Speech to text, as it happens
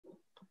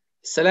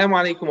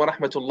Assalamu alaikum wa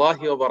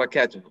rahmatullahi wa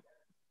barakatuh.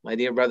 My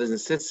dear brothers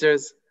and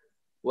sisters,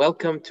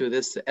 welcome to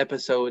this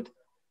episode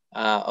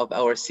of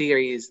our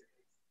series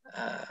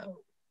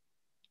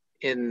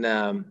in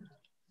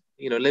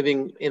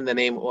living in the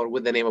name or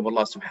with the name of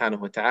Allah subhanahu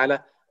wa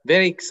ta'ala.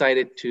 Very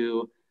excited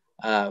to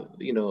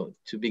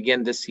to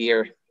begin this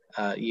year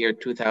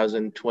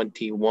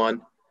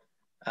 2021.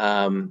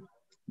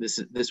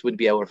 This would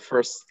be our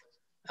first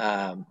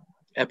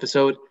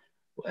episode,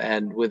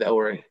 and with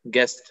our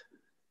guest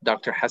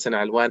Dr. Hassan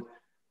Elwan.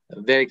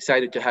 Very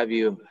excited to have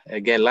you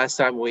again. Last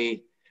time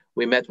we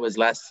met was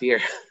last year.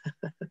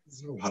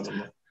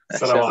 Assalamu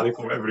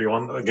alaikum,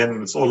 everyone.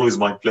 Again, it's always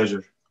my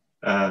pleasure.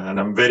 And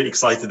I'm very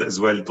excited as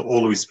well to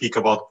always speak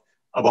about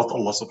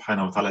Allah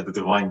subhanahu wa ta'ala, the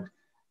divine,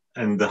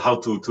 and how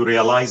to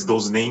realize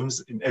those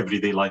names in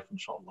everyday life,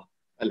 inshallah.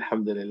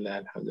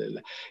 Alhamdulillah,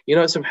 alhamdulillah.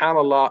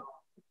 Subhanallah,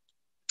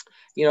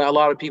 a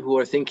lot of people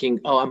were thinking,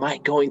 oh, am I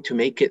going to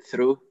make it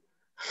through,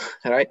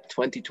 right,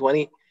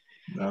 2020?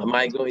 No. Am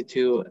I going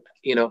to,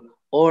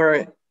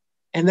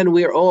 and then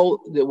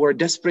we're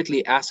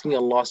desperately asking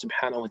Allah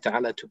subhanahu wa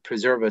ta'ala to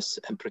preserve us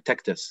and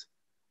protect us.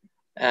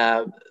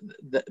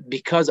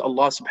 Because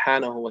Allah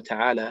subhanahu wa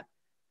ta'ala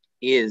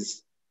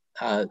is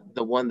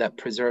the one that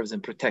preserves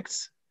and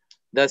protects.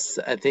 Thus,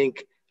 I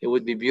think it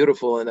would be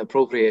beautiful and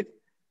appropriate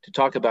to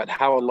talk about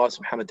how Allah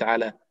subhanahu wa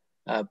ta'ala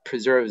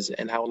preserves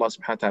and how Allah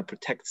subhanahu wa ta'ala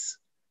protects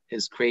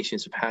His creation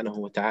subhanahu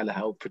wa ta'ala,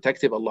 how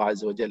protective Allah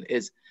azza wa jal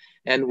is.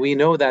 And we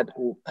know that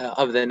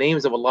of the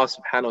names of Allah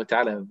subhanahu wa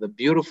ta'ala, the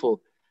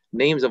beautiful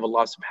names of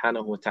Allah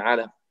subhanahu wa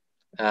ta'ala,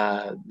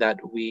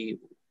 that we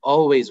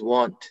always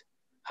want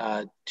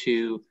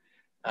to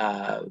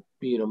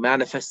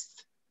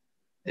manifest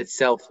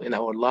itself in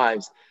our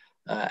lives.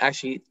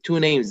 Actually, two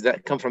names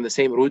that come from the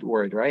same root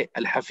word, right?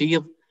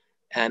 Al-Hafiz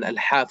and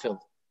Al-Hafiz.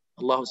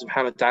 Allah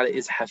subhanahu wa ta'ala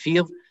is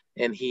Hafiz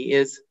and He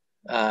is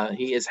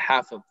Hafiz.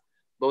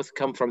 Both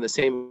come from the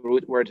same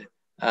root word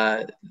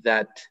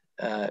that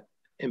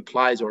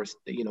implies or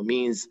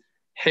means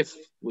hifz,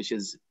 which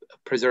is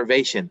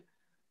preservation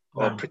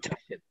or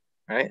protection,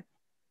 right?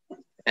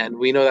 And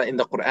we know that in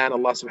the Quran,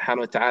 Allah subhanahu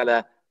wa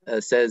ta'ala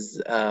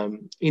says,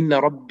 Inna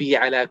Rabbi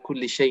ala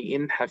kulli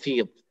shay'in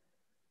hafiz.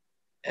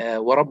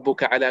 Wa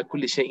rabbuka ala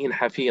kulli shay'in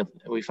hafiz.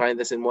 We find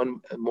this in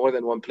more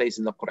than one place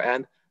in the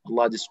Quran.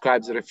 Allah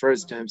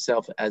refers to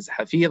Himself as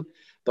Hafiz,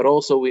 but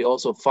we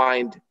also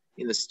find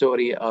in the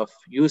story of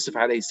Yusuf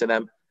alayhi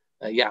salam,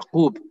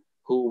 Yaqub,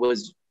 who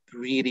was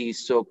really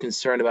so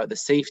concerned about the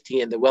safety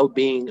and the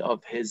well-being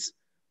of his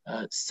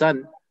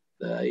son.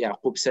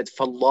 Yaqub said,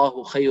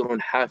 فَاللَّهُ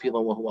خَيْرٌ حَافِظًا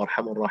وَهُوَ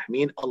أَرْحَمُ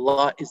الرَّاحِمِينَ.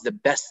 Allah is the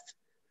best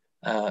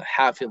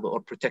hafiz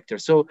or protector.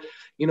 So,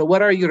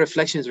 what are your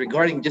reflections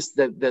regarding just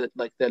the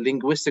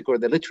linguistic or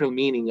the literal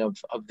meaning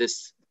of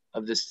this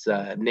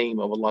name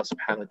of Allah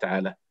subhanahu wa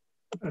ta'ala?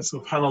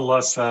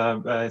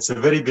 SubhanAllah, it's a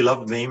very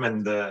beloved name,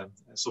 and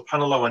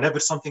SubhanAllah,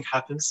 whenever something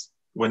happens,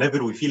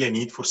 whenever we feel a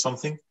need for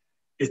something,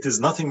 it is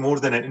nothing more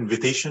than an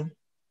invitation,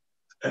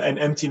 an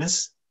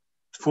emptiness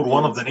for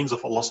one of the names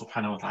of Allah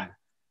subhanahu wa ta'ala.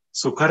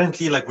 So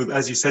currently,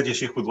 as you said, Ya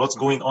Shaykh, with what's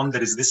going on,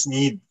 there is this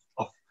need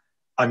of,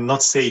 I'm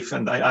not safe,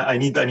 and I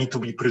need to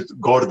be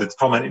guarded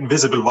from an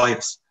invisible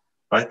virus,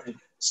 right?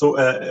 So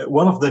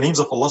one of the names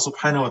of Allah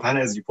subhanahu wa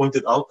ta'ala, as you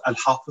pointed out,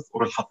 Al-Hafiz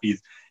or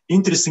Al-Hafiz.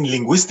 Interesting,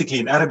 linguistically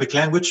in Arabic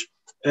language,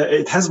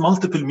 it has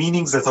multiple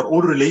meanings that are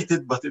all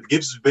related, but it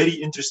gives very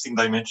interesting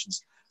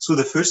dimensions. So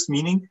the first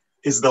meaning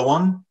is the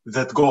one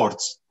that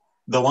guards,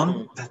 the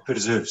one that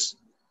preserves.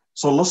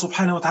 So Allah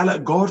subhanahu wa ta'ala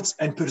guards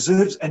and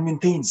preserves and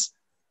maintains.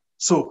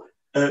 So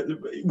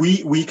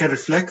we can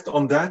reflect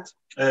on that.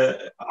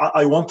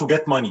 I want to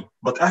get money,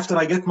 but after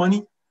I get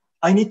money,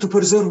 I need to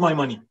preserve my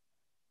money.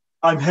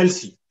 I'm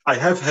healthy, I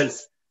have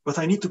health, but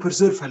I need to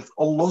preserve health.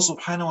 Allah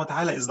subhanahu wa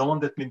ta'ala is the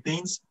one that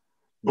maintains,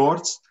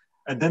 guards.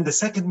 And then the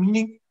second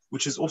meaning,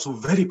 which is also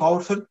very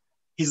powerful,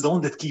 He's the one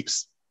that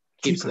keeps.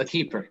 The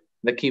keeper.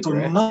 So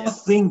right?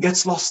 Nothing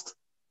gets lost.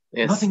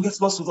 Yes. Nothing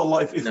gets lost with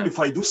Allah. If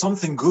I do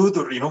something good,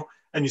 or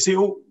and you say,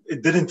 oh,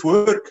 it didn't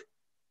work,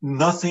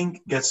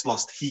 nothing gets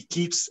lost. He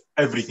keeps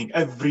everything.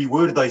 Every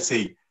word I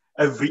say,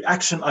 every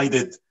action I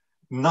did,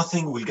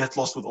 nothing will get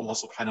lost with Allah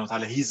subhanahu wa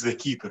ta'ala. He's the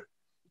keeper.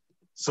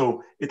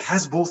 So it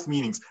has both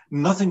meanings.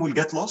 Nothing will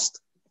get lost.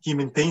 He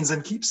maintains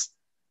and keeps,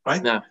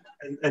 right? No.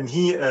 And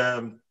He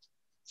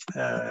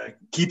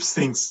keeps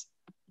things,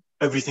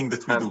 everything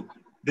that we do.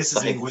 This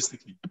is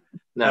linguistically.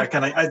 No.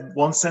 Can I add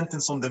one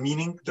sentence on the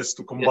meaning just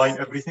to combine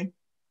everything?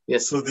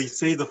 Yes. So they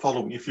say the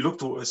following. If you look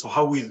to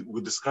how we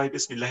would describe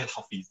Bismillah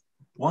al-Hafiz,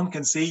 one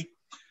can say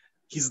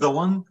He's the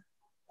one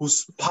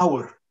whose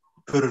power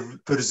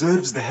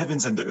preserves the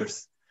heavens and the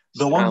earth,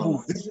 the one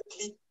who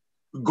vigilantly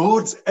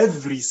guards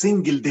every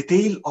single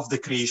detail of the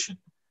creation,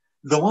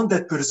 the one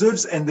that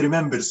preserves and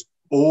remembers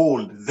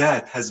all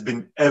that has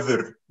been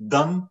ever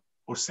done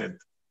or said.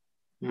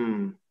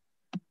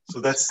 So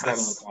that's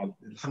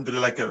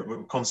alhamdulillah, like a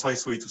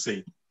concise way to say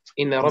it.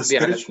 Inna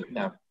Rabbi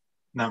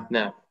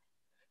No.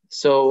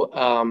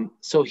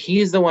 So He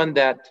is the one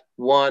that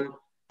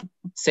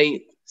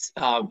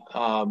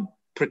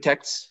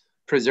protects,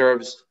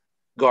 preserves,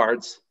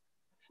 guards,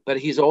 but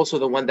he's also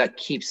the one that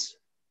keeps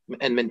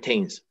and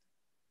maintains.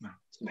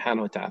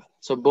 Subhanahu wa ta'ala.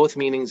 So both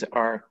meanings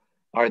are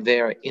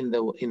there in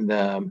the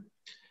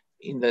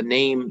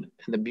name,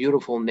 in the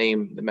beautiful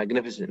name, the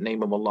magnificent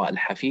name of Allah,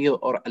 Al-Hafiz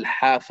or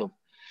Al-Hafiz.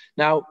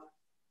 Now,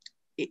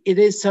 it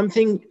is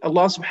something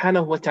Allah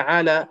subhanahu wa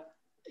ta'ala,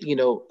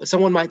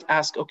 someone might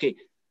ask, okay,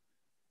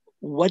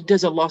 what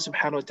does Allah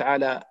subhanahu wa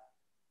ta'ala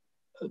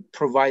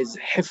provides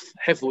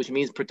hifz, which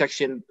means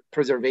protection,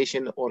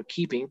 preservation, or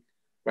keeping,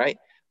 right?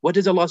 What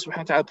does Allah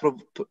subhanahu wa ta'ala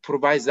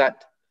provides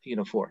that,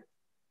 for?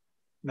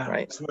 No,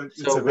 right.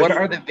 So what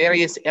are the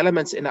various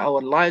elements in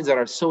our lives that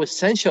are so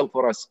essential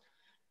for us?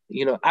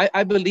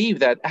 I believe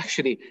that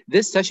actually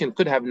this session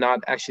could have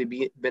not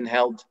actually been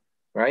held,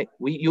 right?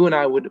 You and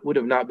I would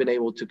have not been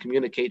able to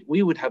communicate.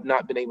 We would have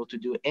not been able to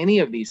do any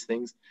of these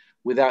things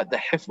without the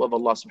hifz of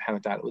Allah subhanahu wa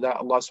ta'ala, without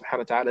Allah subhanahu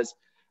wa ta'ala's,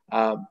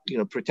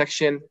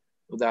 protection,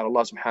 without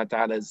Allah subhanahu wa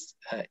ta'ala's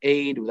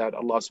aid, without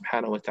Allah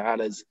subhanahu wa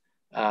ta'ala's,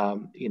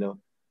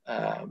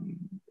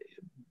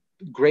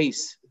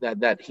 grace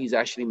that he's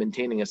actually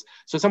maintaining us.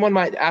 So someone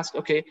might ask,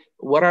 okay,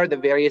 what are the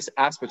various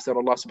aspects that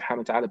Allah subhanahu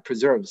wa ta'ala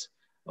preserves,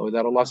 or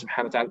that Allah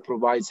subhanahu wa ta'ala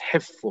provides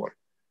hifz for?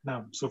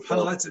 Now,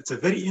 subhanAllah, it's a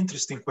very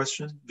interesting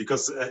question,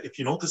 because if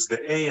you notice the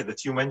ayah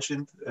that you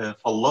mentioned,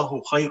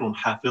 فَاللَّهُ خَيْرٌ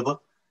حَافِظًا,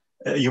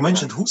 you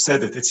mentioned who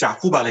said it. It's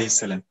Yaqub alayhi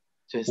salam.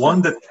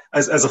 One that,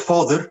 as a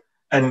father,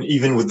 and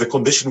even with the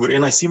condition we're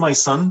in, I see my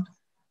son,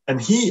 and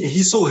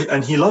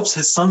he loves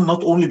his son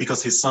not only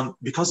because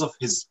of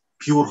his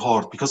pure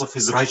heart, because of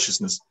his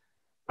righteousness,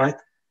 right?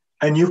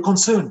 And you're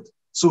concerned.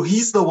 So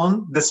he's the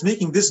one that's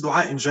making this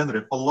dua in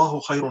general,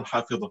 Allahu khayrun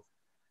hafidha.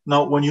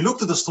 Now, when you look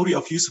to the story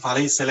of Yusuf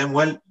alayhi salam,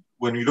 well,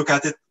 when you look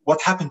at it,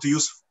 what happened to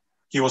Yusuf?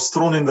 He was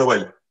thrown in the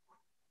well.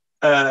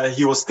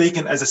 He was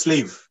taken as a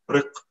slave.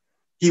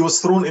 He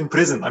was thrown in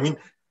prison. I mean,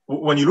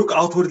 when you look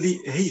outwardly,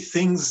 hey,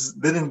 things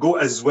didn't go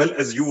as well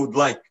as you would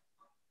like.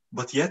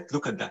 But yet,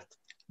 look at that.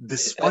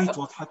 Despite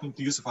what happened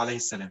to Yusuf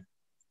alayhi salam,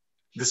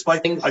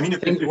 despite things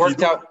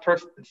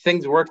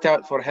worked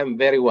out for him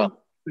very well.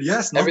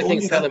 Yes,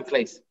 everything fell in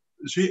place.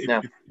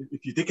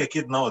 If you take a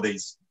kid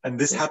nowadays and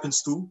this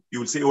happens to, you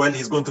will say, well,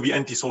 he's going to be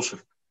antisocial.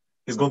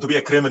 He's going to be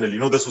a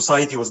criminal. The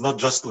society was not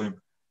just to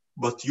him.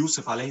 But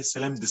Yusuf alayhi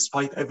salam,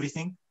 despite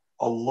everything,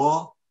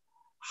 Allah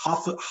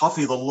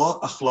hafid Allah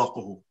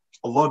akhlaquhu.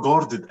 Allah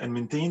guarded and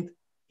maintained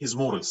his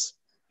morals,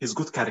 his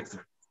good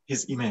character,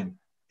 his iman,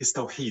 his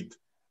tawheed.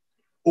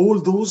 All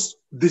those,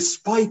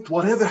 despite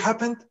whatever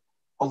happened,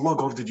 Allah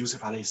guarded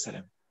Yusuf alayhi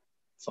salam.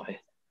 Sahih.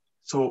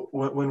 So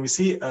when we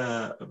say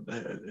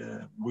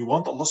we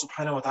want Allah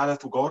subhanahu wa ta'ala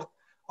to guard,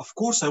 of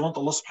course I want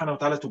Allah subhanahu wa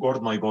ta'ala to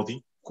guard my body.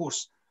 Of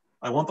course.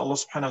 I want Allah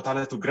subhanahu wa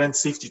ta'ala to grant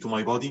safety to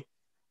my body.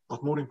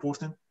 But more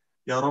important,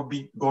 Ya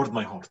Rabbi, guard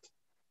my heart.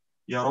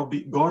 Ya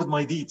Rabbi, guard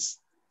my deeds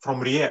from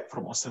riya,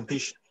 from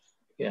ostentation.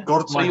 Yeah.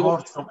 Guard my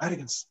heart from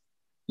arrogance.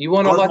 You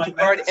want Allah to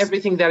guard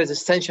everything that is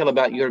essential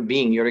about your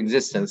being, your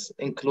existence,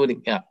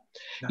 including,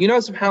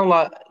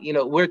 subhanAllah,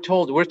 we're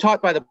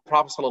taught by the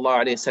Prophet sallallahu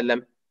alaihi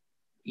wasallam,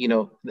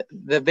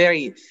 the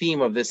very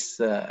theme of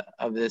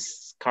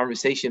this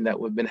conversation that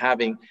we've been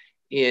having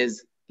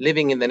is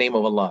living in the name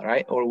of Allah,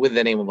 right? Or with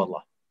the name of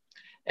Allah.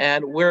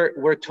 And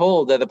we're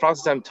told that the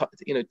Prophet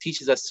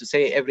teaches us to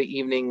say every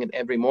evening and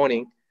every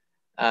morning,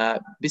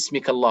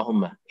 Bismika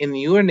Allahumma. In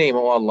your name,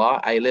 O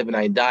Allah, I live and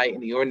I die.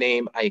 In your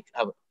name, I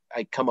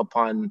come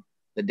upon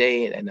the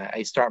day and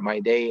I start my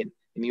day.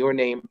 In your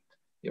name,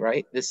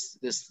 right? This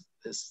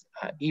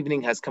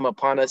evening has come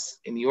upon us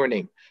in your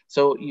name.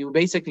 So you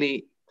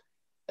basically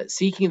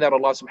seeking that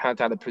Allah subhanahu wa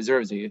ta'ala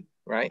preserves you,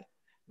 right?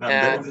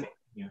 And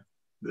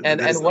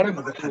one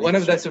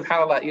of the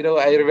subhanAllah,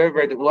 I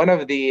remembered one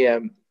of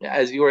the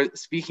as you were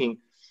speaking,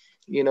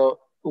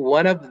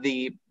 one of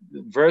the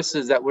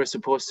verses that we're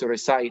supposed to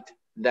recite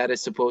that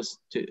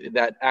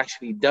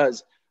actually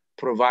does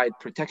provide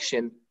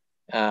protection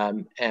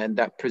and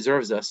that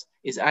preserves us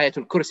is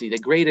Ayatul Kursi, the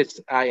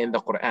greatest ayah in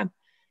the Quran.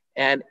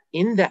 And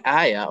in the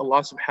ayah,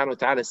 Allah subhanahu wa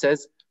ta'ala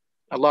says,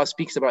 Allah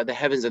speaks about the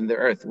heavens and the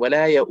earth.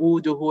 وَلَا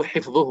يَؤُودُهُ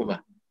حِفْظُهُمَا.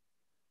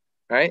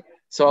 Right?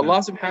 So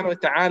Allah subhanahu wa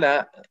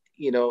ta'ala,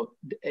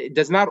 it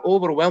does not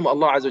overwhelm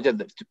Allah Azza wa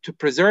Jalla to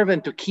preserve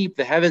and to keep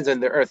the heavens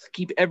and the earth,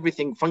 keep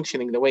everything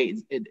functioning the way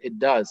it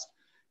does,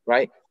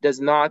 right? Does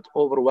not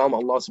overwhelm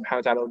Allah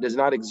subhanahu wa ta'ala, does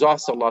not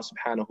exhaust Allah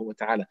subhanahu wa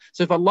ta'ala.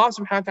 So if Allah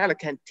subhanahu wa ta'ala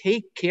can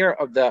take care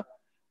of the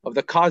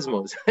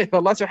cosmos, if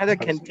Allah subhanahu wa ta'ala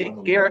can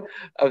take care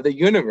of the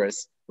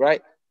universe,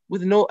 right,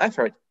 with no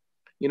effort,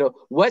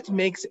 what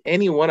makes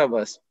any one of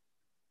us,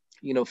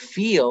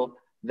 feel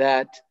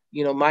that,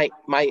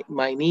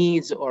 my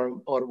needs or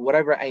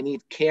whatever I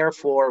need care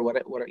for,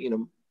 what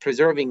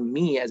preserving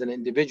me as an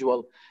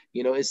individual,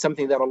 is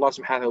something that Allah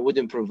subhanahu wa ta'ala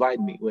wouldn't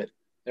provide me with,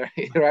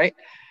 right?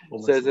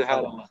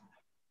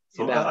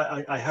 So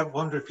I have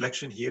one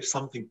reflection here,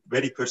 something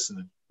very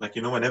personal. Like,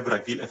 whenever I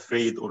feel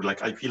afraid or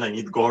like I feel I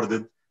need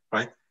guarded,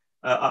 right?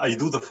 I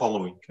do the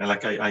following.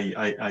 Like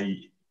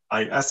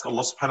I ask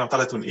Allah subhanahu wa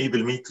ta'ala to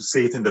enable me to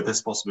say it in the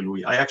best possible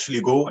way. I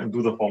actually go and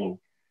do the following.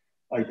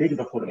 I take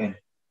the Quran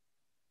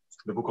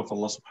the book of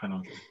Allah subhanahu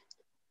wa ta'ala.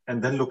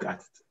 And then look at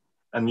it.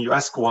 And you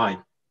ask why.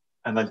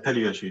 And I'll tell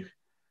you, ya Shaykh.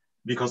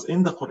 Because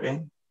in the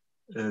Quran,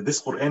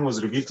 this Quran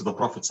was revealed to the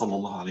Prophet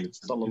sallallahu alayhi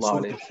wa sallam. In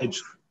Surah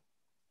Al-Hijr.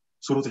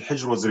 Surah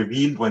Al-Hijr was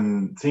revealed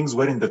when things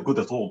weren't that good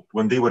at all.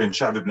 When they were in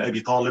Sha'b ibn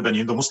Abi Talib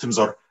and the Muslims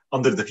are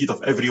under the feet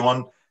of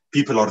everyone.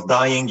 People are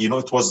dying.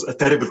 It was a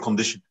terrible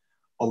condition.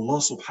 Allah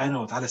subhanahu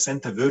wa ta'ala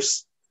sent a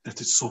verse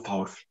that is so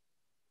powerful.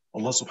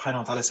 Allah subhanahu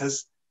wa ta'ala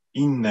says,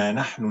 إِنَّا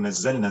نَحْنُ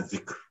نَزَّلْنَا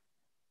الذِّكْرَ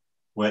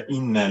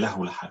وَإِنَّا لَهُ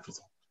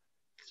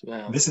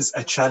لَحَافِظُونَ. This is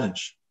a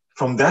challenge.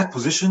 From that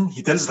position,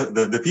 he tells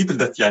the people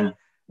that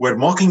were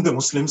mocking the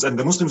Muslims and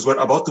the Muslims were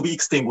about to be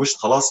extinguished.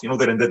 Khalas,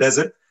 they're in the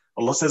desert.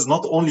 Allah says,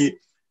 not only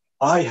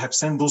I have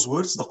sent those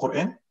words, the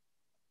Quran,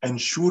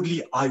 and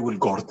surely I will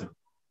guard them.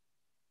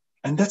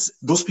 And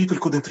those people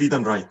couldn't read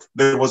and write.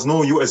 There was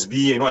no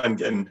USB,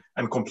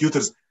 and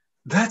computers.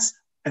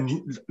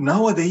 And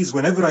nowadays,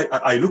 whenever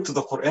I look to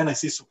the Quran, I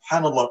say,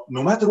 subhanallah,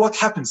 no matter what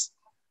happens,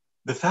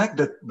 the fact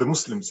that the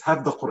Muslims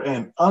have the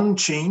Quran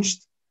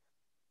unchanged,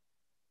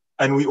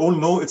 and we all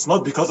know it's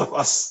not because of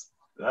us.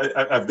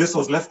 If this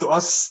was left to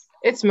us,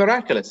 it's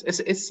miraculous.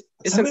 It's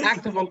an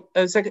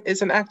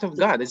act of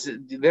God.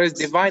 There is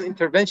divine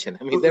intervention.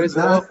 I mean, there is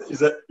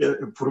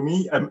for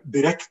me a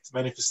direct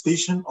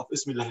manifestation of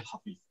Ismillah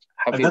al-Hafiz.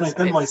 And then I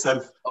tell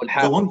myself,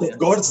 the one that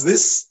guards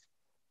this,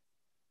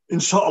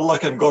 inshallah,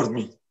 can guard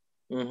me.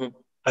 Mm-hmm.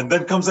 And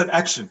then comes an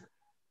action.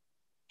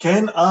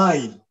 Can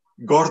I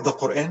guard the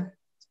Quran?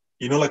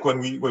 Like when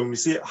we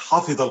say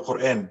Hafid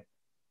al-Quran,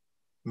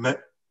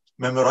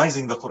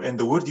 memorizing the Quran,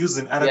 the word used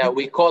in Arabic. Yeah,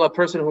 we call a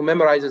person who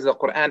memorizes the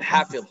Quran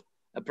Hafid,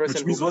 a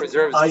person who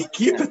preserves. I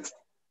keep it.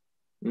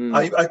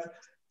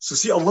 So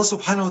see, Allah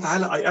subhanahu wa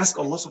ta'ala, I ask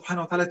Allah subhanahu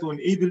wa ta'ala to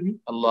enable me.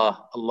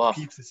 Allah.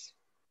 Keep this.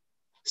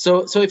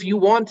 So if you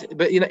want,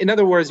 but in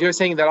other words, you're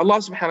saying that Allah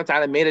subhanahu wa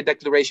ta'ala made a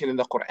declaration in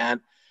the Quran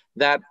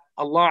that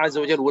Allah Azza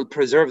wa Jal will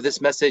preserve this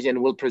message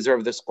and will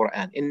preserve this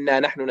Quran.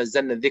 Inna nahnu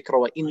nazzalna dhikra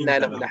wa inna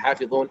lahu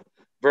lahafidhun.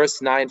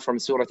 Verse 9 from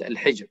Surah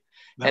Al-Hijr.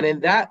 And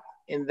in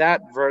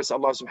that verse,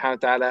 Allah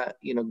subhanahu wa ta'ala,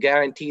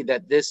 guaranteed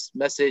that this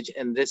message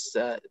and this,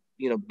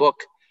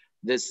 book,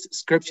 this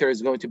scripture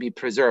is going to be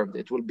preserved.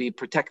 It will be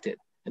protected.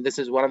 And this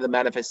is one of the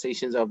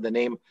manifestations of the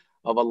name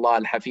of Allah,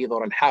 Al-Hafiz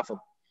or Al-Hafid.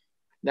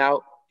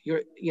 Now,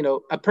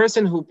 a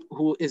person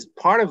who is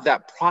part of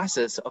that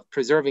process of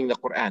preserving the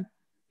Quran,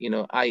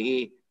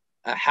 i.e.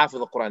 a Hafid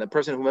the Quran, a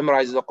person who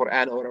memorizes the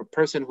Quran, or a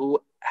person who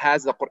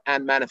has the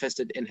Quran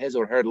manifested in his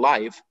or her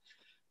life,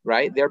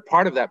 right? They're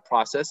part of that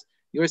process.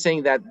 You're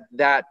saying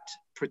that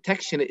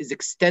protection is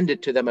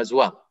extended to them as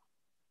well,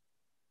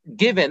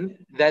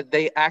 given that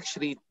they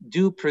actually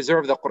do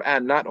preserve the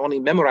Quran, not only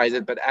memorize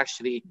it, but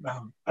actually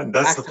and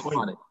that's act the point.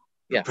 upon it.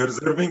 Yeah.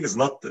 Preserving is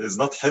not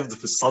hifd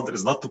fi sadr,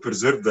 is not to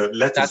preserve the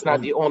letters. That's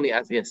not the only.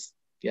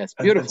 Yes,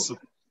 beautiful.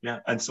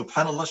 And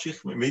subhanallah,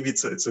 Sheikh, maybe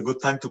it's a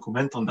good time to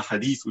comment on the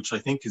hadith, which I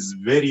think is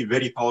very,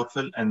 very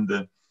powerful and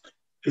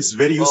is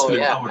very useful.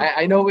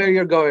 I know where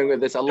you're going with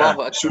this. Allahu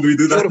Akbar. Should we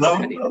do that now?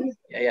 Hadith.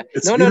 Yeah.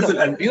 It's no.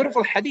 And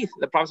beautiful hadith.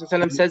 The Prophet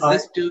ﷺ says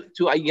this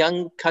to a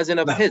young cousin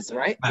of his,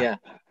 right? Yeah.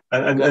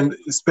 And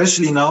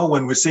especially now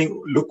when we're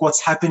saying, look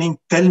what's happening,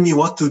 tell me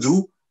what to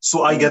do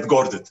so I get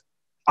guarded.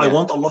 I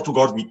want Allah to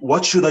guard me.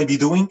 What should I be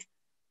doing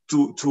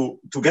to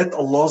get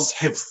Allah's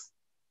hifz?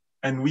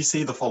 And we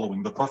say the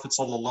following. The Prophet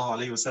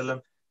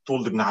ﷺ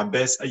told Ibn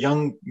Abbas, a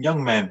young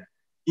man,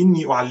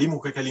 Inni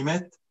u'allimuka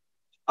kalimat,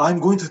 I'm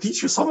going to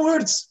teach you some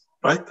words,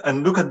 right?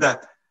 And look at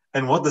that.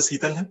 And what does he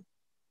tell him?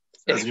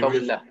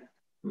 Ihfadillah.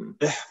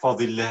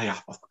 Ihfadillah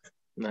yahfazuk.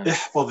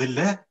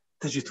 Ihfadillah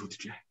tajidhu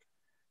tijahak.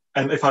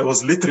 And if I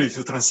was literally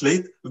to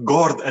translate,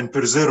 guard and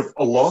preserve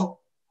Allah,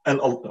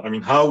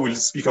 and how we'll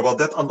speak about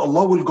that, and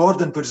Allah will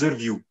guard and preserve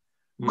you.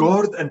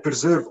 Guard and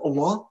preserve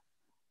Allah,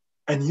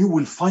 and you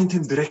will find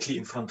Him directly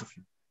in front of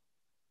you.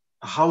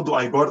 How do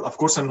I guard? Of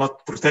course, I'm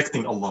not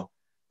protecting Allah.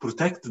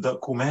 Protect the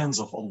commands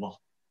of Allah.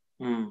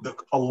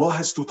 Allah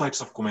has two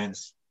types of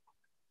commands.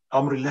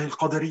 Amrillah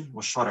al-Qadari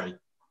wa shari.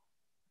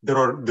 There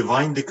are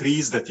divine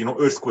decrees that,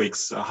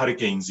 earthquakes,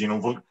 hurricanes,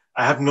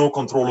 I have no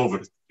control over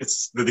it.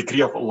 It's the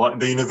decree of Allah,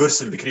 the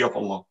universal decree of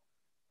Allah,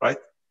 right?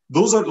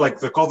 Those are like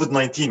the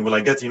COVID-19. Will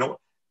I get,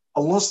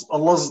 Allah's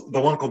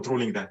the one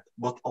controlling that.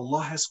 But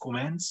Allah has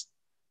commands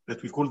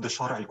that we call the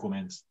shari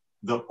commands,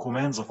 the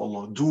commands of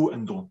Allah, do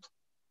and don't.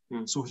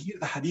 So here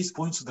the hadith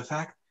points to the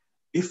fact,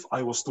 if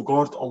I was to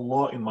guard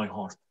Allah in my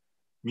heart,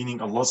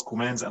 meaning Allah's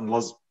commands and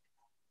Allah's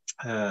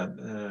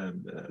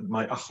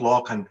my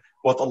akhlaq and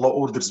what Allah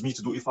orders me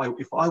to do, if I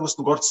was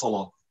to guard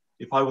salah,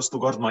 if I was to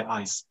guard my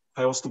eyes, if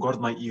I was to guard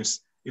my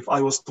ears, if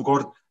I was to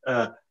guard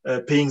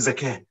paying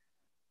zakah,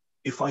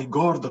 if I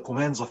guard the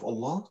commands of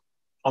Allah,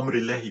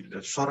 amrillahi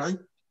al-shar'i,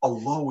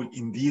 Allah will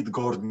indeed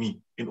guard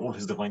me in all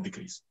His divine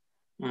decrees.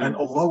 And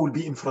Allah will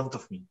be in front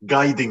of me,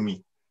 guiding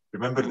me.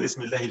 Remember the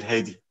Ismillah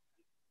al-Hadi.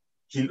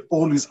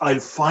 I'll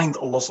find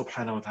Allah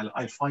subhanahu wa ta'ala.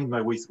 I'll find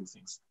my way through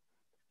things.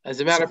 As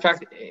a matter of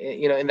fact,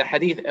 in the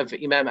hadith of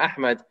Imam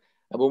Ahmad,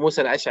 Abu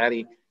Musa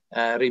al-Ash'ari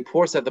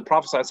reports that the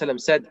Prophet ﷺ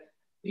said,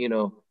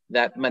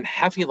 that man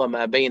hafidha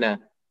ma bayna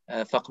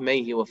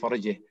فَقْمَيْهِ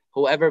وَفَرْجِهِ.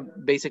 Whoever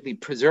basically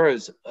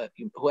preserves,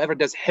 whoever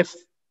does hifth,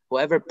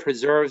 whoever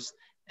preserves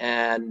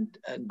and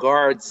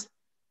guards,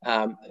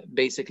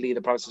 basically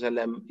the Prophet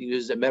ﷺ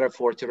used a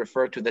metaphor to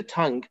refer to the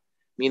tongue,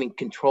 meaning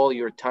control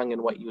your tongue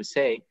and what you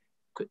say.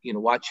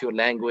 Watch your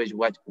language,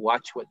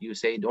 watch what you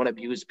say, don't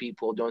abuse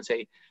people, don't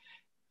say.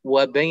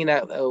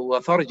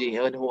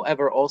 وَفَرْجِهِ, and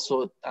whoever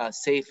also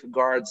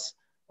safeguards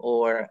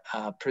or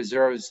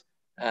preserves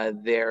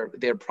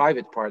their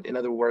private part. In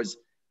other words,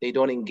 they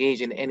don't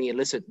engage in any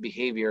illicit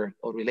behavior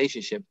or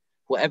relationship.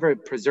 Whoever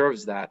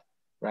preserves that,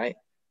 right?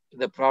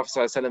 The Prophet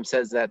ﷺ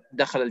says that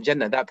دخل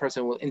الجنة, that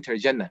person will enter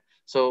Jannah.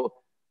 So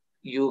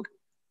you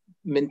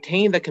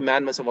maintain the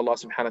commandments of Allah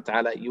subhanahu wa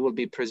ta'ala, you will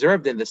be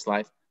preserved in this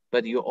life,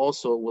 but you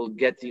also will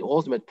get the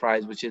ultimate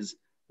prize, which is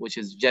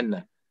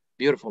Jannah.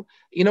 Beautiful.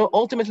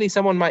 Ultimately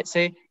someone might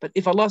say, but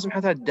if Allah subhanahu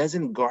wa ta'ala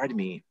doesn't guard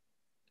me,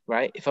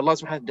 right? If Allah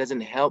subhanahu wa ta'ala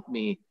doesn't help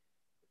me,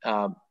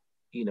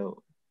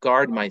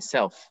 guard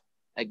myself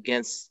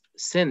against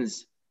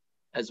sins,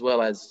 as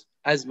well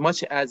as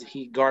much as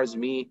He guards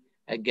me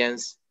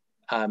against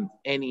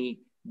any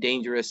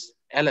dangerous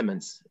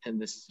elements in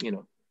this,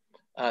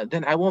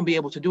 then I won't be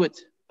able to do it,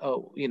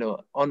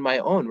 on my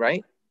own,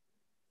 right?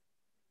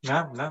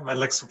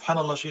 Like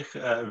subhanallah, Sheikh,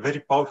 very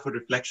powerful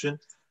reflection.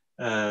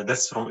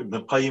 That's from Ibn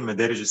al-Qayyim,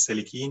 Madarij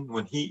al-Salikin,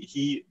 when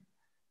he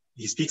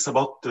speaks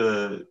about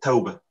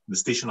tawbah, the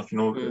station of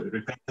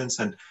repentance,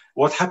 and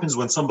what happens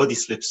when somebody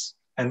slips.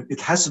 And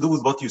it has to do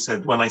with what you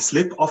said. When I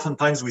slip,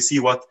 oftentimes we see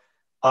what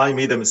I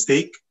made a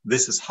mistake.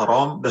 This is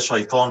haram. The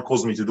shaitan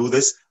caused me to do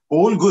this.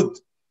 All good.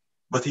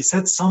 But he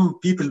said some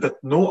people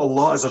that know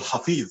Allah as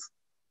Al-Hafiz,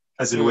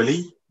 as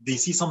Al-Wali, they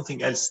see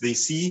something else. They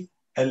see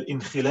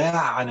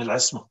al-inkhila' an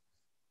al-isma.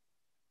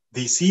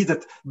 They see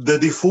that the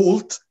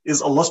default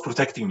is Allah's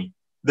protecting me.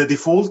 The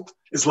default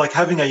is like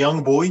having a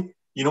young boy,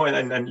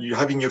 and you're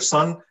having your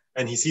son,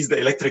 and he sees the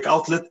electric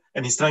outlet,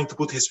 and he's trying to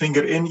put his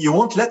finger in. You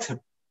won't let him.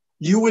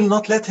 You will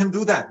not let him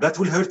do that. That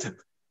will hurt him.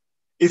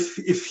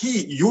 If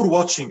you're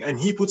watching and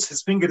he puts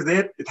his finger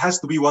there, it has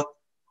to be what?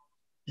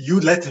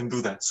 You let him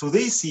do that. So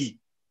they see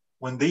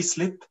when they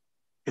slip,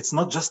 it's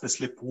not just a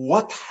slip.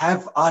 What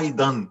have I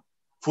done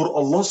for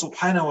Allah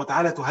subhanahu wa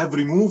ta'ala to have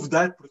removed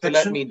that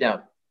protection? To let me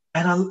down.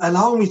 And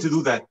allow me to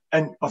do that.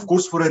 And of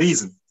course, for a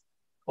reason.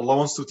 Allah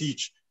wants to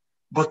teach.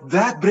 But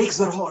that breaks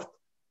their heart.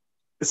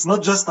 It's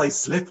not just I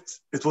slipped.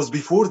 It was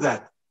before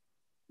that.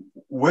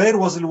 Where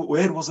was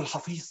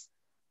Al-Hafiz?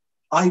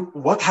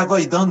 What have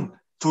I done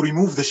to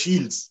remove the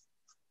shields?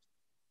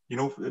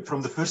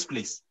 From the first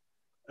place.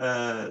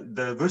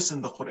 The verse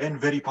in the Quran,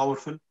 very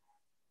powerful.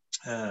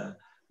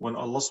 When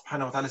Allah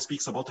subhanahu wa ta'ala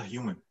speaks about a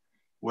human.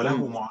 وَلَهُ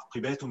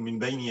مُعَقِّبَاتٌ مِّن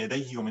بَيْنِ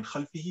يَدَيْهِ وَمِنْ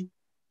خَلْفِهِ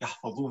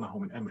يَحْفَظُونَهُ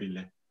مِنْ أَمْرِ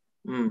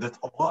اللَّهِ. That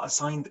Allah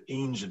assigned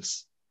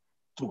angels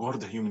to guard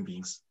the human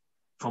beings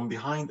from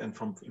behind and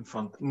from in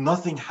front.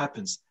 Nothing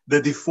happens.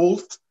 The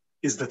default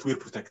is that we're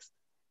protected.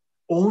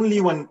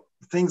 Only when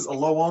things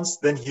Allah wants,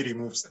 then He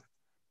removes them.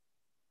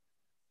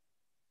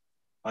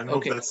 I know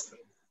that's...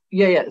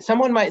 Yeah.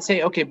 Someone might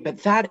say, okay,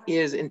 but that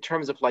is in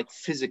terms of like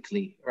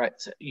physically, right?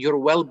 So your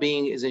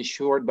well-being is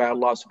ensured by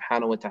Allah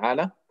subhanahu wa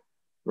ta'ala,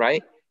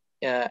 right?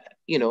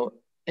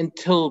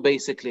 Until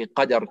basically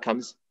qadar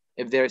comes.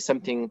 If there is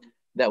something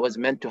that was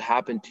meant to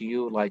happen to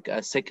you, like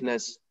a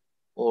sickness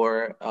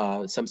or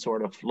some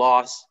sort of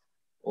loss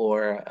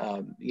or,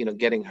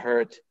 getting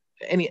hurt,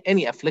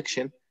 any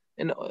affliction,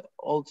 and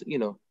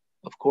also,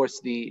 of course,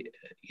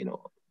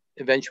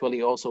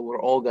 eventually also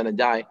we're all going to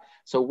die.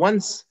 So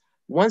once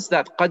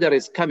that qadar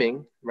is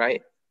coming,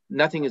 right,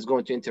 nothing is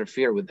going to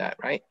interfere with that,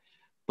 right?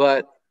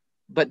 But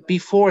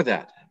before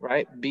that,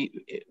 right,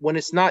 when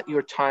it's not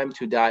your time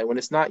to die, when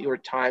it's not your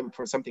time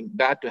for something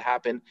bad to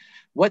happen,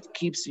 what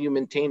keeps you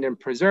maintained and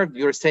preserved?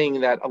 You're saying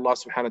that Allah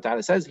subhanahu wa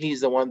ta'ala says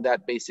He's the one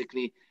that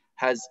basically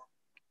has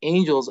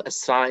angels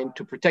assigned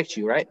to protect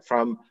you, right?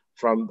 From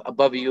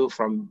above you,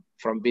 from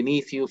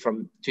beneath you,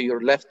 to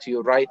your left, to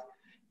your right,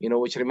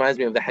 which reminds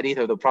me of the hadith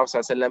of the Prophet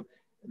sallallahu alaihi wasallam.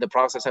 The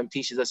Prophet ﷺ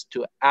teaches us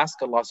to ask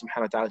Allah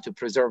subhanahu wa ta'ala to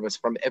preserve us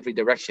from every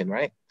direction,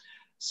 right?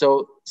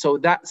 So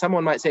that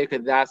someone might say, okay,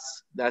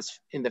 that's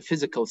in the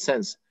physical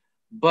sense.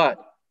 But,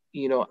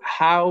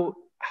 how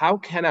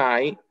can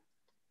I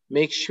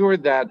make sure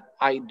that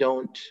I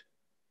don't,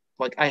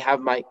 like I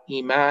have my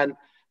iman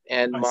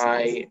and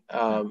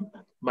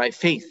my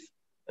faith?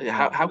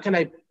 How can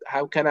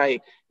I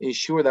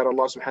ensure that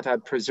Allah subhanahu wa ta'ala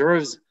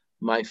preserves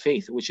my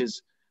faith, which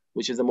is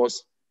the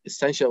most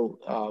essential,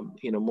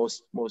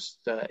 most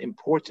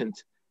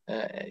important,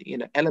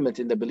 element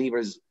in the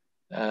believer's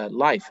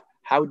life.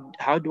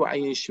 How do I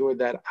ensure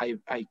that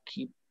I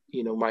keep,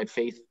 my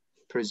faith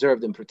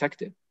preserved and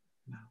protected?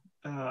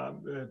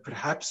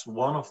 Perhaps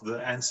one of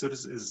the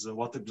answers is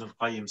what Ibn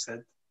al-Qayyim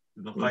said.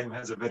 Ibn al-Qayyim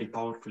has a very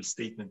powerful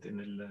statement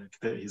in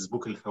his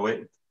book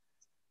Al-Fawaid.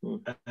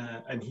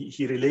 And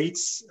he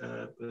relates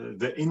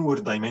the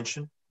inward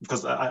dimension,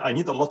 because I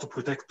need Allah to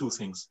protect two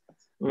things.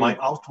 My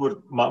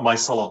outward, my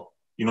salah,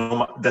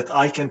 that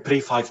I can pray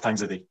 5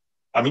 times a day.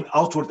 I mean,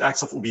 outward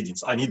acts of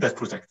obedience. I need that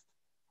protected,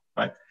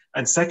 right?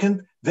 And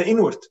second, the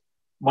inward,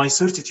 my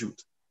certitude,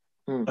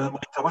 my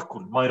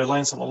tawakkul, my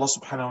reliance on Allah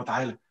subhanahu wa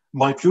ta'ala,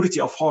 my purity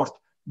of heart,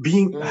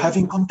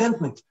 having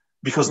contentment,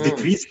 because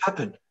decrees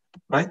happen,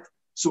 right?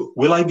 So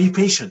will I be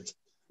patient?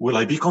 Will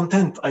I be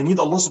content? I need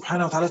Allah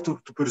subhanahu wa ta'ala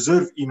to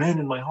preserve iman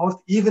in my heart,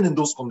 even in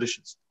those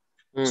conditions.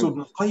 So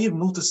Ibn al-Qayyim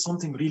noticed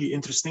something really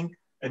interesting,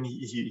 and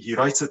he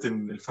writes it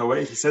in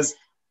Al-Fawaid. He says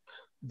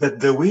that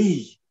the way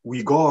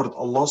we guard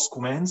Allah's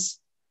commands,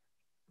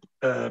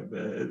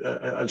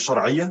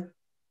 al-shar'iyya,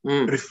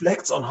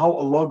 reflects on how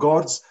Allah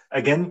guards,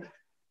 again,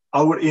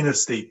 our inner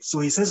state. So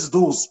he says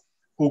those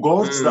who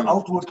guards the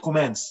outward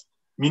commands,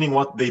 meaning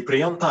what? They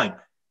pray on time.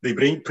 They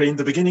pray in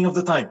the beginning of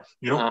the time.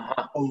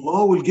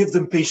 Allah will give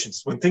them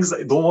patience. When things,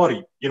 don't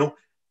worry,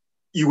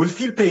 you will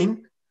feel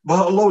pain, but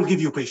Allah will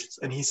give you patience.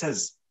 And he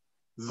says,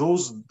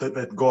 those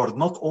that guard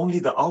not only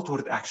the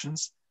outward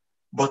actions,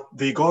 but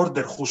they guard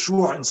their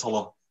khushu' in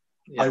salah.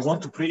 Yes, I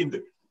want to pray in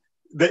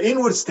the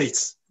inward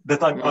states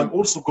that I'm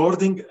also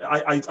guarding.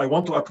 I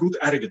want to uproot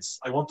arrogance.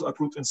 I want to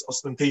uproot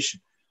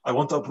ostentation. I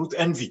want to uproot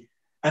envy.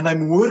 And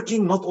I'm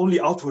working not only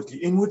outwardly,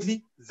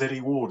 inwardly. The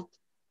reward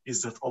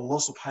is that Allah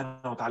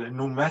subhanahu wa ta'ala,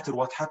 no matter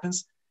what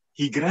happens,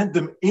 He grant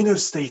them inner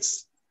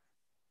states,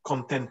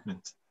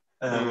 contentment,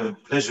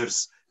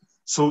 pleasures.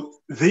 So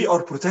they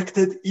are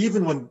protected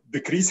even when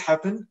decrees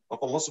happen of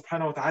Allah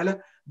subhanahu wa ta'ala.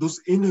 Those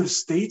inner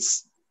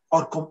states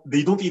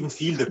they don't even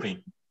feel the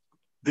pain.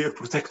 They are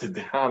protected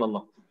there.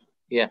 SubhanAllah.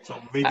 Yeah. So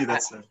maybe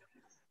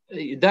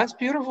that's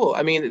beautiful.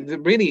 I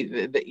mean,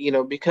 really,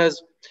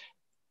 because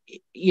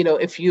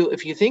if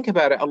you think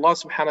about it, Allah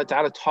subhanahu wa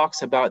ta'ala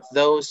talks about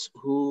those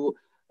who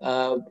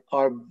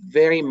are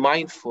very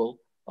mindful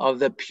of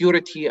the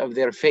purity of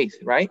their faith,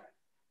 right?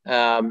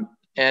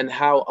 And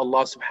how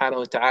Allah subhanahu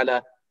wa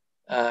ta'ala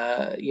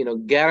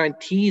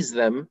guarantees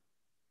them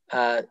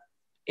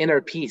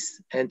inner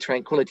peace and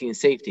tranquility and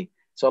safety.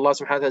 So Allah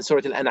subhanahu wa ta'ala in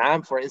Surah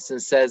Al-An'am, for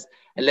instance, says,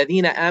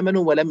 الَّذِينَ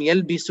آمَنُوا وَلَمْ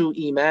يَلْبِسُوا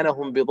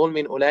إِيمَانَهُم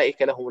بِظُلْمٍ أُولَٰئِكَ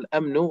لَهُمُ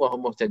الْأَمْنُ وَهُمْ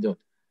مُهْتَدُونَ.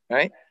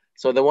 Right?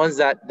 So the ones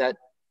that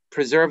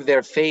preserve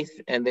their faith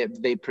and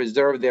they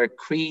preserve their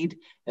creed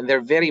and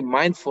they're very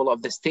mindful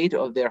of the state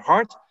of their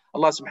heart,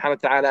 Allah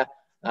subhanahu wa ta'ala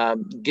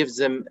gives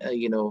them,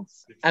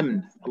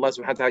 amn. Allah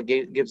subhanahu wa ta'ala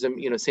gives them,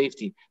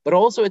 safety. But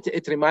also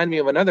it reminds me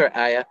of another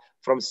ayah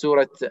from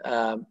Surah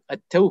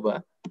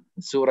At-Tawbah,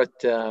 Surah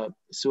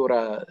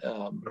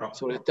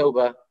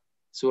At-Tawbah,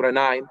 Surah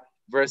 9,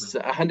 verse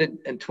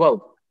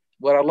 112,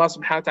 where Allah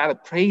subhanahu wa ta'ala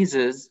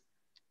praises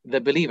the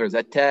believers,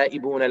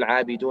 التائبون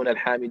العابدون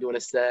الحامدون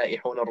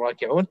السائحون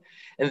الراكعون.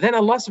 And then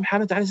Allah subhanahu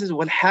wa ta'ala says,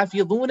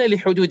 وَالْحَافِظُونَ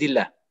لِحُدُودِ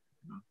اللَّهِ.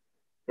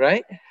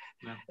 Right?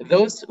 Yeah.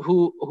 Those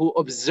who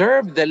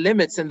observe the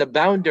limits and the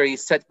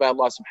boundaries set by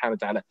Allah subhanahu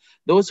wa ta'ala.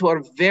 Those who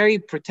are very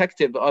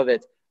protective of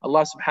it.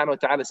 Allah subhanahu wa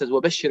ta'ala says,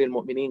 وَبَشِّرِ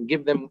الْمُؤْمِنِينَ.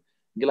 Give them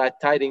glad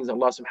tidings.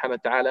 Allah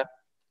subhanahu wa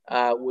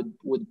ta'ala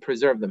would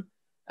preserve them.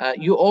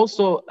 You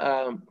also,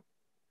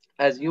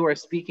 as you were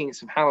speaking,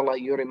 subhanAllah,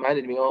 you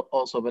reminded me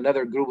also of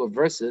another group of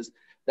verses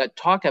that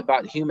talk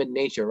about human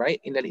nature, right?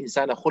 إِنَّ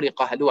الْإِنسَانَ خُلِقَ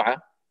هَلُوعًا,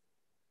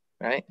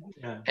 right?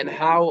 Yeah. And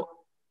how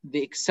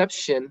the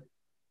exception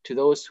to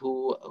those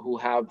who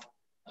have,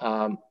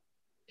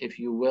 if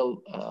you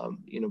will,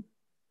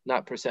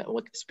 not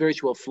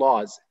spiritual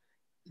flaws,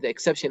 the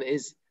exception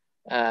is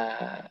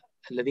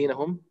الَّذِينَ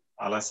هُمْ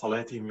عَلَى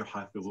صَلَاتِهِمْ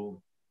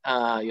يُحَافِظُونَ.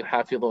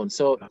 يحافظون.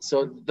 So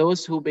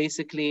those who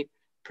basically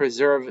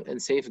preserve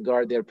and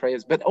safeguard their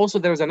prayers. But also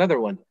there's another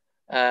one.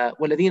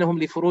 وَالَّذِينَ هُمْ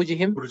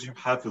لِفُرُوجِهِمْ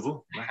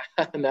حافظون.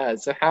 No,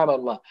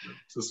 subhanallah.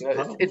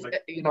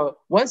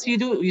 Once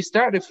you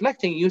start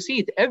reflecting, you see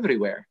it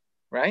everywhere,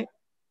 right?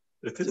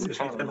 It is.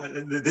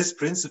 This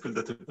principle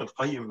that Ibn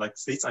al-Qayyim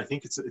states, I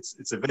think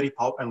it's a very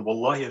powerful, and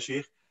wallahi ya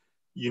Shaykh,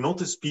 you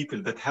notice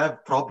people that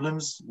have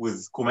problems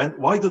with command.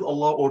 Why did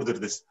Allah order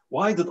this?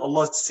 Why did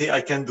Allah say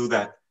I can't do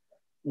that?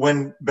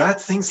 When bad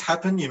things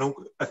happen,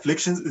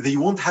 afflictions, they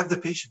won't have the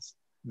patience.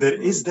 There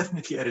is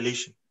definitely a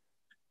relation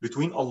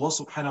between Allah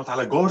subhanahu wa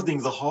ta'ala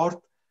guarding the heart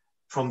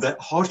from the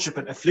hardship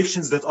and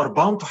afflictions that are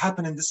bound to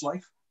happen in this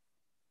life,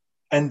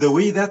 and the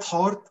way that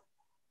heart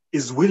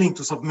is willing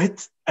to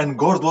submit and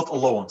guard what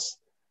Allah wants.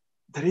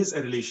 There is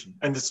a relation,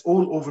 and it's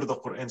all over the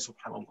Quran,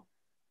 subhanAllah.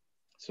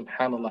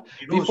 Subhanallah.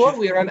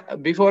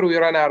 Before we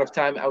run out of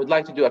time, I would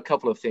like to do a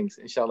couple of things,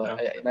 inshallah.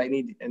 Yeah.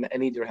 I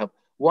need your help.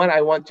 One,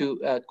 I want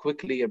to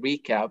quickly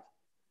recap,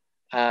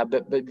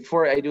 but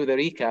before I do the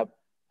recap,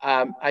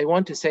 I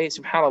want to say,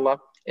 subhanallah,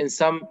 in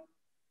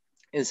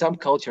some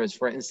cultures,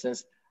 for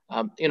instance,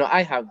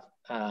 I have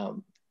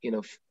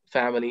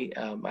family.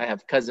 I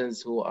have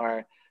cousins who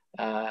are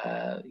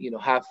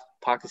half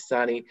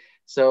Pakistani.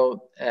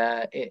 So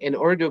in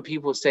Urdu,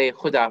 people say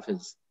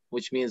Khudafiz,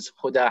 which means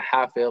Khuda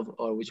Hafiz,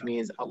 or which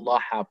means Allah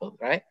Hafiz,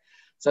 right?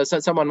 So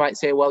someone might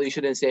say, well, you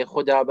shouldn't say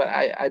Khuda, but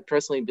I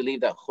personally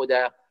believe that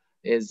Khuda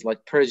is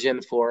like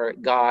Persian for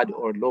God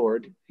or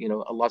Lord,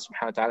 Allah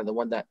subhanahu wa ta'ala, the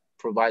one that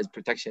provides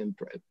protection,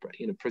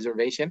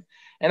 preservation.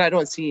 And I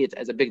don't see it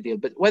as a big deal.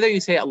 But whether you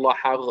say Allah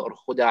Hafiz or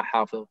Khuda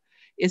Hafiz,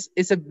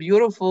 it's a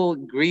beautiful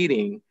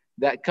greeting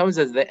that comes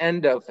at the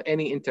end of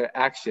any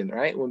interaction,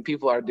 right? When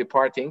people are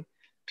departing,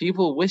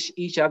 people wish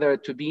each other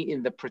to be in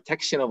the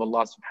protection of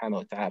Allah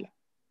subhanahu wa ta'ala.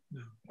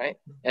 Right?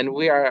 And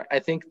we are, I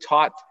think,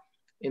 taught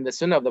in the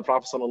sunnah of the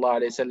Prophet sallallahu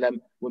alaihi wasallam,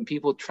 when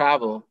people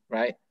travel,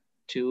 right,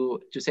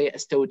 to say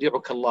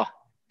astawdi'uka Allah,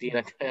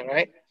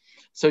 right?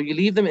 So you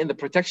leave them in the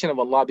protection of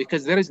Allah,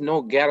 because there is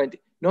no guarantee,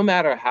 no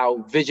matter how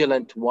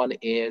vigilant one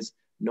is,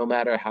 no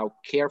matter how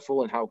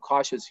careful and how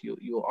cautious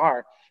you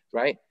are,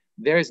 right?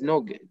 There is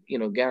no,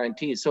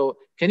 guarantee. So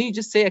can you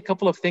just say a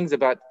couple of things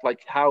about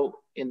like how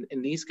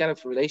in these kind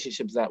of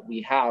relationships that we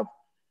have,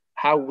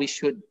 how we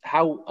should,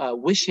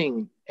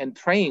 wishing and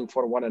praying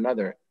for one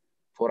another,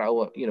 for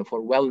our, for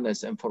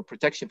wellness and for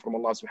protection from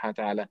Allah subhanahu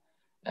wa ta'ala,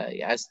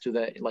 as to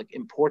the like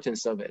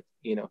importance of it,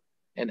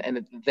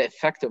 and the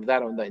effect of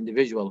that on the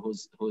individual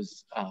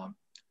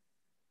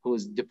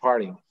who's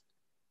departing.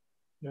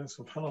 Yeah,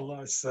 subhanallah.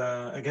 It's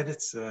again,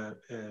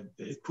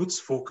 it puts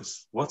focus.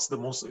 What's the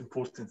most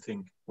important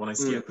thing when I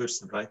see a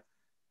person, right?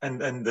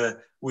 And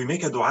we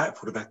make a dua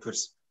for that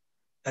person,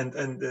 and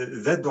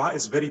that dua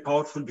is very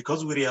powerful,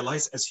 because we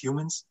realize as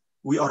humans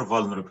we are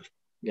vulnerable.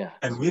 Yeah.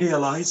 And we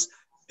realize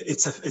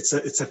it's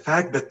a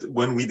fact that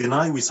when we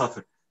deny, we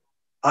suffer.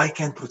 I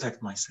can't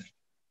protect myself.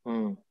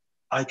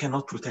 I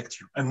cannot protect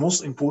you. And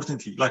most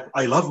importantly, like,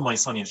 I love my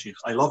son, ya Sheikh.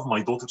 I love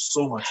my daughter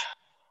so much.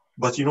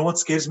 But you know what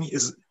scares me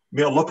is,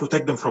 may Allah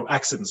protect them from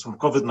accidents, from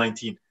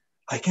COVID-19.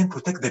 I can't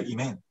protect their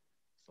iman.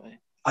 Right.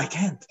 I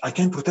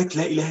can't protect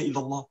La ilaha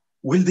illallah.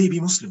 Will they be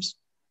Muslims?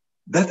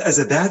 That as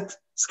a dad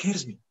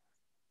scares me.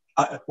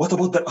 What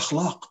about their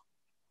akhlaq?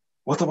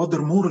 What about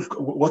their moral?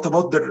 What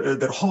about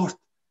their heart?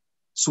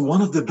 So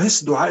one of the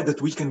best dua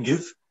that we can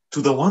give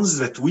to the ones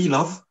that we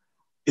love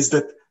is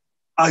that,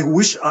 I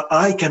wish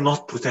I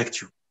cannot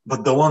protect you,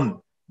 but the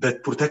one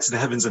that protects the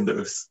heavens and the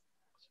earth,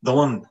 the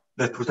one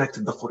that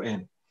protected the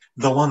Quran,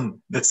 the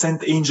one that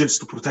sent angels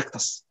to protect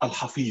us,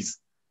 Al-Hafiz.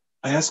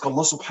 I ask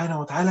Allah subhanahu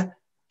wa ta'ala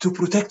to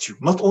protect you,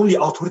 not only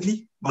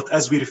outwardly, but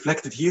as we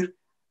reflected here,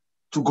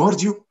 to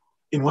guard you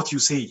in what you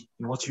say,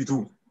 in what you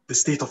do, the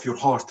state of your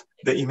heart,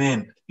 the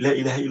iman, la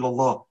ilaha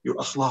illallah, your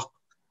akhlaq.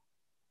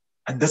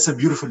 And that's a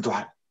beautiful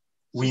dua.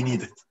 We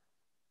need it.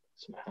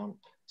 SubhanAllah.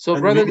 So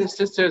brothers and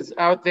sisters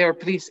out there,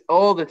 please,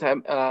 all the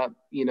time,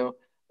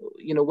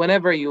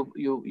 whenever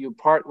you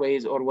part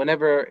ways, or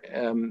whenever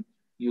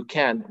you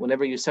can,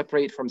 whenever you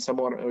separate from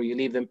someone or you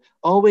leave them,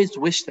 always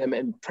wish them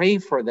and pray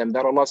for them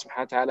that Allah subhanahu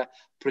wa ta'ala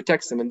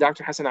protects them. And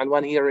Dr. Hassan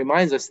Elwan here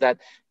reminds us that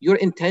your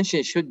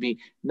intention should be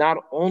not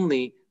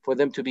only for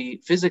them to be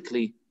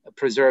physically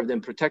preserved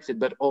and protected,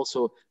 but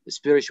also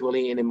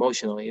spiritually and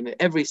emotionally, in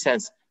every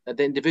sense, that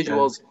the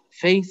individual's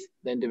faith,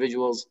 the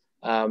individual's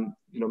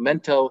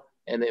mental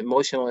and the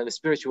emotional and the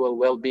spiritual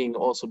well-being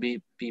also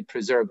be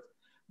preserved.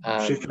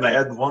 Sheikh, can I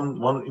add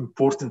one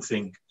important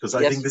thing? Because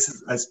I think this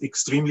is as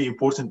extremely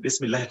important.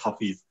 Bismillah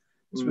al-Hafiz.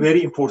 It's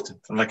very important.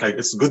 And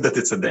it's good that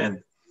it's at the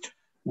end.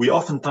 We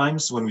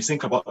oftentimes, when we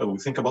think about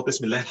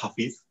Bismillah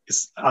al-Hafiz,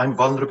 I'm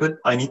vulnerable,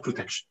 I need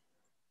protection.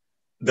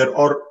 There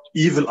are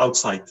evil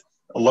outside.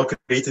 Allah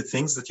created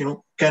things that,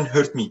 can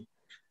hurt me.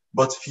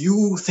 But if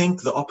you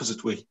think the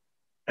opposite way,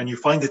 and you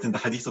find it in the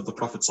hadith of the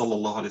Prophet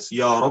sallallahu alaihi wasallam,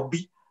 Ya Rabbi,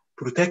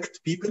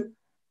 protect people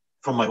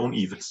from my own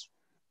evils.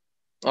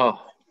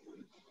 Oh.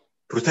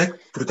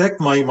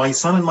 Protect my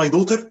son and my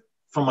daughter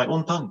from my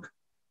own tongue.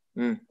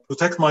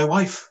 Protect my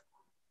wife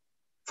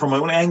from my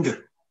own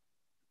anger.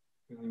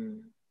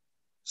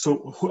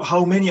 So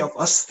how many of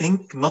us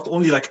think not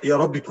only like, Ya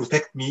Rabbi,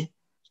 protect me?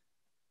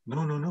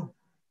 No.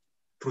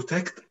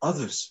 Protect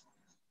others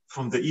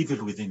from the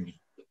evil within me.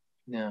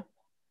 Yeah.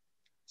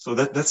 So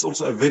that's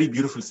also a very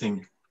beautiful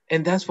thing.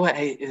 And that's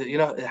why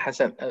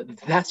Hassan,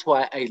 that's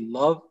why I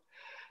love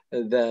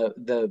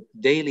the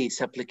daily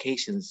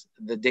supplications,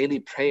 the daily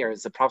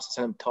prayers the Prophet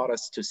ﷺ taught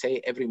us to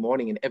say every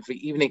morning and every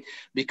evening,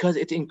 because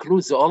it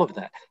includes all of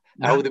that.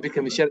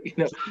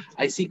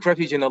 I seek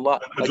refuge in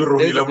Allah. Like,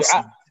 there's a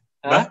dua.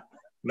 Huh?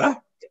 Yeah,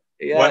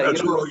 you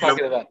know what I'm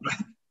talking about.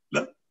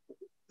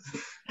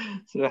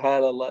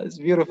 SubhanAllah, it's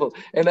beautiful.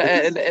 And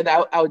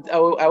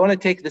I want to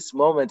take this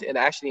moment and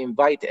actually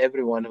invite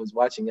everyone who's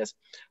watching us.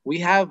 We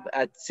have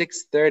at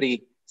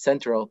 6:30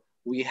 Central,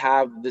 we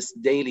have this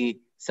daily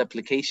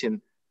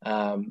supplication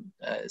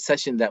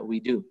session that we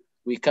do.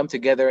 We come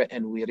together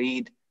and we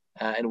read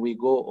and we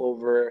go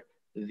over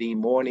the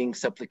morning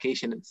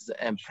supplications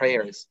and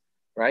prayers,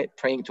 right?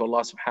 Praying to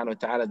Allah subhanahu wa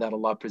ta'ala that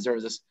Allah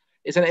preserves us.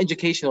 It's an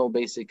educational,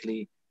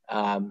 basically,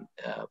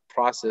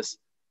 process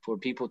for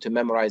people to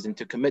memorize and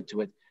to commit to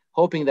it,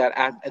 hoping that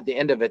at the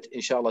end of it,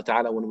 inshallah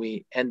ta'ala, when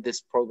we end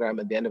this program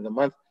at the end of the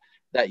month,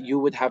 that you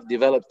would have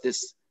developed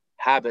this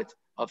habit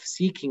of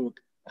seeking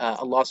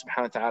Allah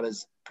subhanahu wa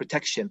ta'ala's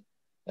protection,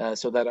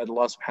 so that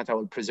Allah subhanahu wa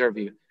ta'ala will preserve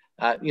you.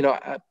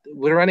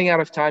 We're running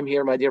out of time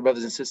here, my dear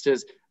brothers and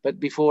sisters, but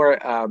before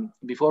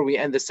we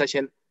end this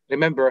session,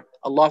 remember,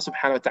 Allah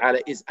subhanahu wa ta'ala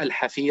is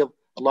Al-Hafiz.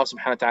 Allah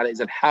subhanahu wa ta'ala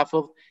is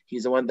Al-Hafiz.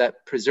 He's the one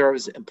that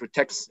preserves and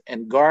protects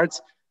and guards,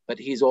 but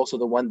He's also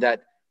the one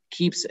that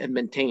keeps and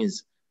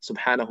maintains,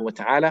 subhanahu wa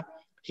ta'ala.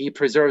 He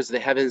preserves the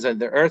heavens and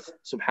the earth,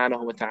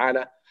 subhanahu wa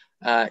ta'ala.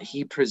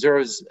 He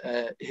preserves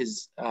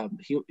his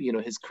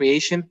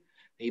creation.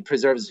 He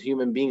preserves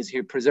human beings.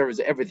 He preserves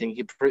everything.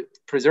 He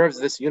preserves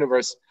this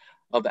universe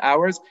of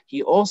ours.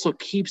 He also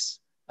keeps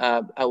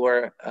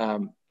our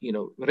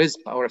rizq,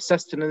 our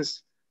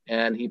sustenance,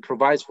 and he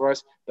provides for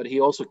us. But he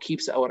also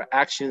keeps our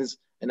actions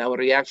and our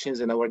reactions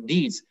and our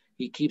deeds.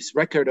 He keeps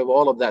record of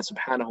all of that,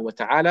 subhanahu wa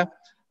ta'ala.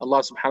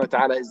 Allah subhanahu wa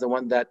ta'ala is the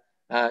one that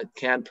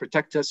can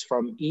protect us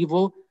from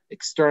evil,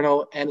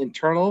 external and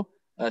internal,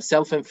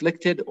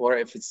 self-inflicted, or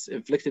if it's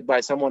inflicted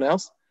by someone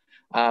else.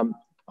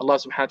 Allah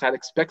subhanahu wa ta'ala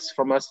expects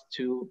from us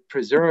to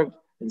preserve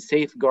and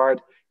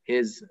safeguard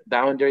his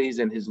boundaries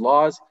and his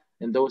laws.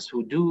 And those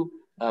who do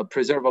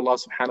preserve Allah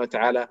subhanahu wa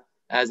ta'ala,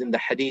 as in the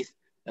hadith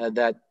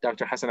that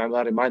Dr. Hassan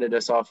Elwan reminded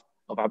us of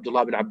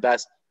Abdullah bin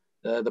Abbas,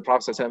 the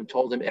Prophet ﷺ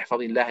told him,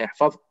 "Ihfadillah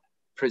yahfadh,"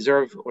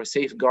 preserve or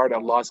safeguard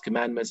Allah's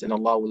commandments, and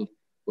Allah will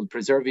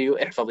preserve you.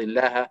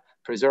 Ihfadillah,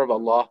 preserve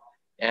Allah,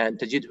 and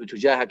tajidhu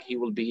tujahak, he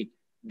will be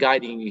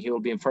guiding you. He will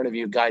be in front of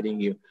you, guiding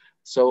you.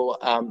 So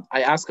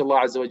I ask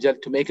Allah Azza wa Jal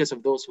to make us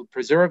of those who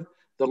preserve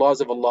the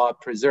laws of Allah,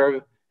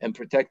 preserve and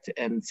protect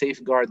and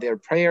safeguard their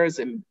prayers,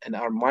 and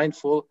are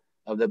mindful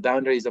of the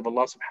boundaries of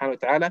Allah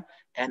subhanahu wa ta'ala.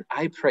 And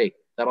I pray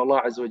that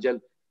Allah Azza wa Jal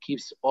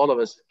keeps all of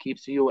us,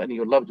 keeps you and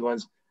your loved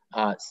ones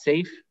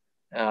safe.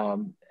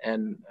 And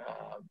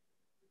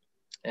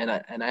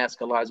I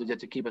ask Allah Azza wa Jal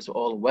to keep us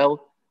all well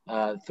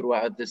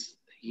throughout this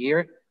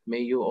year. May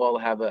you all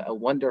have a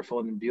wonderful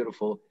and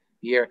beautiful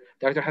year.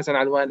 Dr. Hassan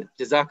Elwan,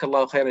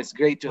 Jazakallah khair. It's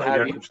great to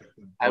have you.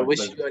 I wish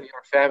you and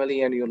your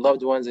family and your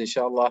loved ones,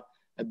 inshallah,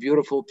 a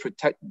beautiful,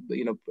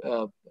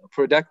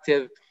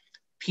 productive,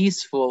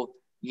 peaceful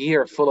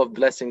year full of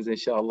blessings,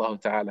 inshallah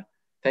ta'ala.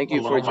 Thank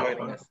you for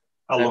joining us.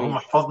 اللهم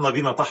احفظنا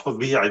بما تحفظ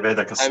به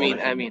عبادك الصالحين.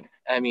 آمين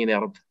آمين يا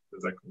رب.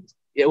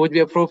 It would be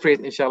appropriate,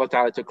 inshallah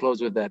ta'ala, to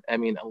close with that.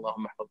 Ameen.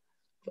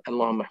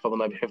 Allahumma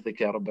ahfadna bihifdika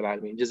ya Rabbil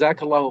Alameen.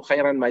 Jazakallahu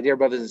khairan, my dear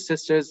brothers and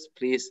sisters.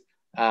 Please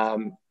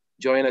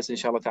join us,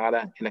 inshallah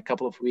ta'ala, in a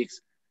couple of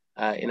weeks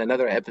in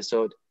another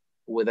episode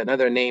with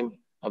another name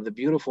of the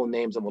beautiful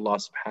names of Allah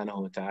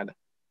subhanahu wa ta'ala.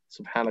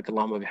 Subhanak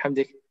Allahumma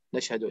bihamdik.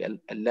 Nashhadu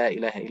an la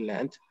ilaha illa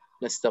ant.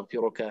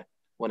 Nastaghfiruka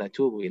wa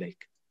natubu ilayk.